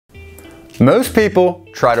Most people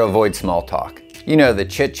try to avoid small talk. You know, the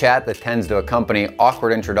chit chat that tends to accompany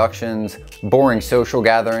awkward introductions, boring social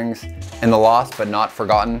gatherings, and the lost but not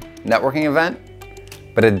forgotten networking event.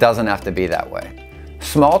 But it doesn't have to be that way.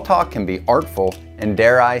 Small talk can be artful and,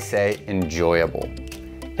 dare I say, enjoyable.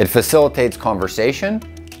 It facilitates conversation,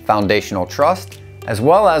 foundational trust, as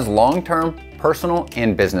well as long-term personal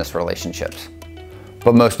and business relationships.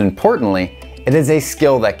 But most importantly, it is a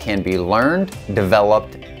skill that can be learned,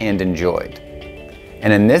 developed, and enjoyed.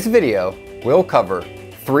 And in this video, we'll cover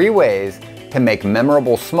 3 ways to make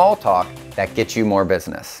memorable small talk that gets you more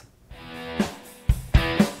business.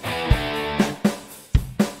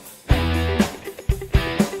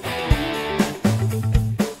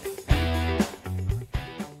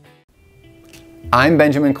 I'm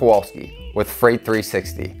Benjamin Kowalski with Freight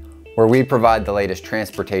 360, where we provide the latest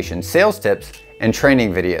transportation sales tips and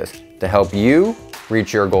training videos to help you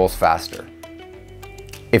reach your goals faster.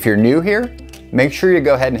 If you're new here, make sure you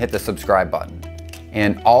go ahead and hit the subscribe button.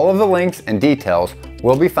 And all of the links and details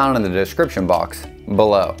will be found in the description box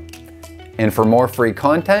below. And for more free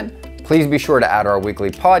content, please be sure to add our weekly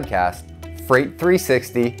podcast, Freight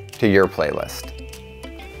 360, to your playlist.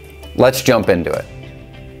 Let's jump into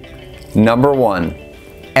it. Number 1,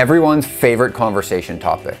 everyone's favorite conversation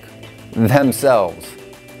topic, themselves.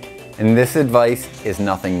 And this advice is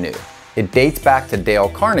nothing new. It dates back to Dale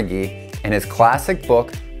Carnegie and his classic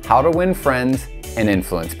book, How to Win Friends and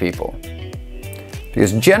Influence People.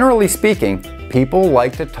 Because generally speaking, people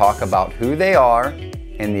like to talk about who they are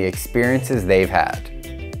and the experiences they've had.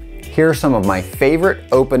 Here are some of my favorite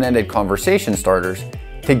open-ended conversation starters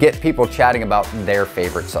to get people chatting about their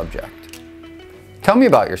favorite subject. Tell me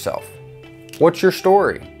about yourself. What's your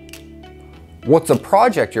story? What's a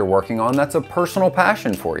project you're working on that's a personal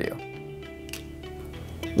passion for you?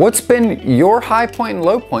 What's been your high point and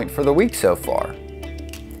low point for the week so far?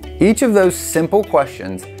 Each of those simple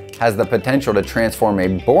questions has the potential to transform a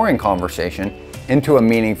boring conversation into a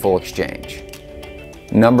meaningful exchange.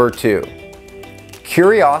 Number 2,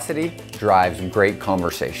 curiosity drives great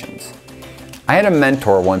conversations. I had a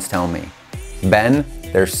mentor once tell me, Ben,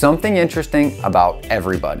 there's something interesting about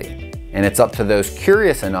everybody, and it's up to those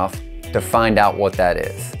curious enough to find out what that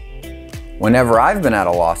is. Whenever I've been at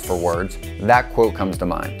a loss for words, that quote comes to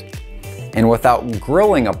mind. And without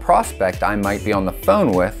grilling a prospect I might be on the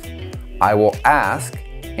phone with, I will ask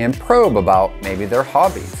and probe about maybe their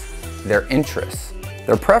hobbies, their interests,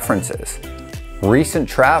 their preferences, recent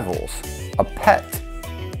travels, a pet,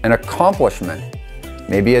 an accomplishment,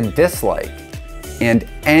 maybe a dislike, and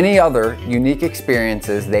any other unique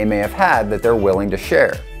experiences they may have had that they're willing to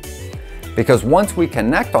share. Because once we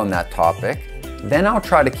connect on that topic, then I'll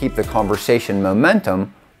try to keep the conversation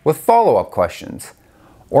momentum with follow-up questions,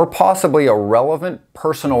 or possibly a relevant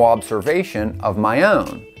personal observation of my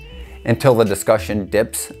own, until the discussion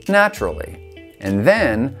dips naturally. And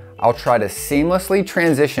then I'll try to seamlessly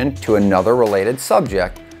transition to another related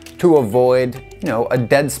subject to avoid, a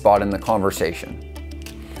dead spot in the conversation.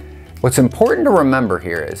 What's important to remember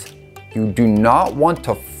here is you do not want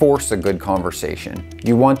to force a good conversation.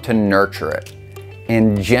 You want to nurture it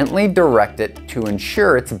and gently direct it to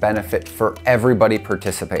ensure its benefit for everybody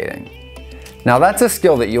participating. Now that's a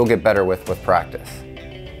skill that you'll get better with practice.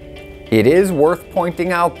 It is worth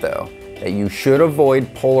pointing out though that you should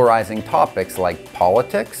avoid polarizing topics like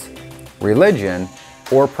politics, religion,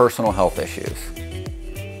 or personal health issues.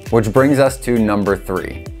 Which brings us to number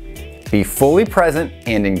 3, be fully present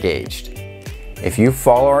and engaged. If you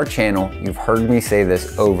follow our channel, you've heard me say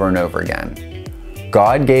this over and over again.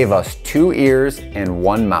 God gave us 2 ears and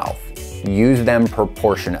 1 mouth. Use them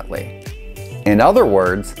proportionately. In other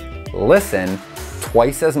words, listen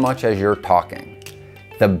twice as much as you're talking.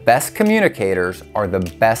 The best communicators are the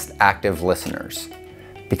best active listeners,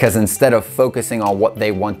 because instead of focusing on what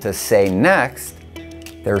they want to say next,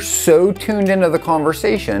 they're so tuned into the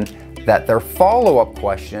conversation that their follow-up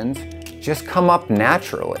questions just come up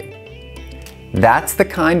naturally. That's the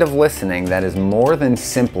kind of listening that is more than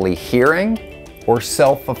simply hearing or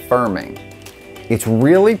self-affirming. It's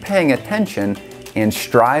really paying attention and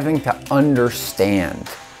striving to understand.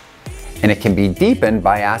 And it can be deepened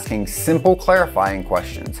by asking simple clarifying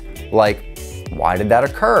questions like, why did that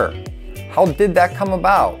occur? How did that come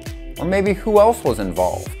about? Or maybe who else was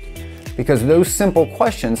involved? Because those simple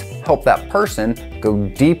questions help that person go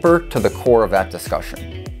deeper to the core of that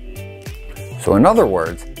discussion. So in other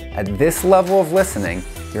words, at this level of listening,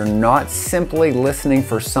 you're not simply listening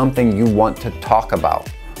for something you want to talk about,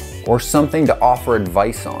 or something to offer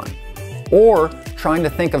advice on, or trying to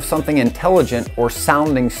think of something intelligent or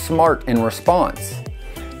sounding smart in response.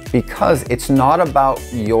 Because it's not about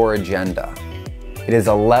your agenda. It is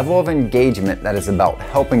a level of engagement that is about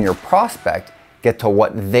helping your prospect get to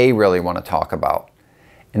what they really want to talk about.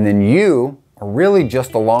 And then you are really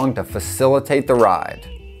just along to facilitate the ride.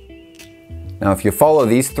 Now, if you follow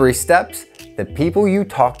these 3 steps, the people you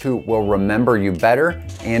talk to will remember you better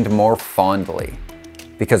and more fondly.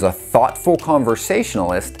 Because a thoughtful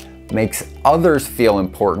conversationalist makes others feel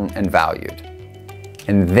important and valued.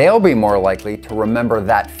 And they'll be more likely to remember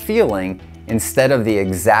that feeling instead of the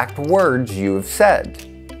exact words you've said.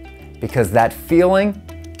 Because that feeling,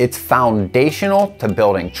 it's foundational to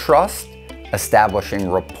building trust,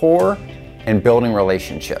 establishing rapport, and building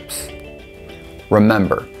relationships.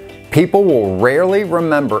 Remember, people will rarely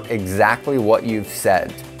remember exactly what you've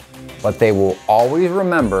said, but they will always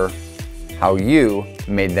remember how you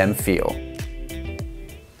made them feel.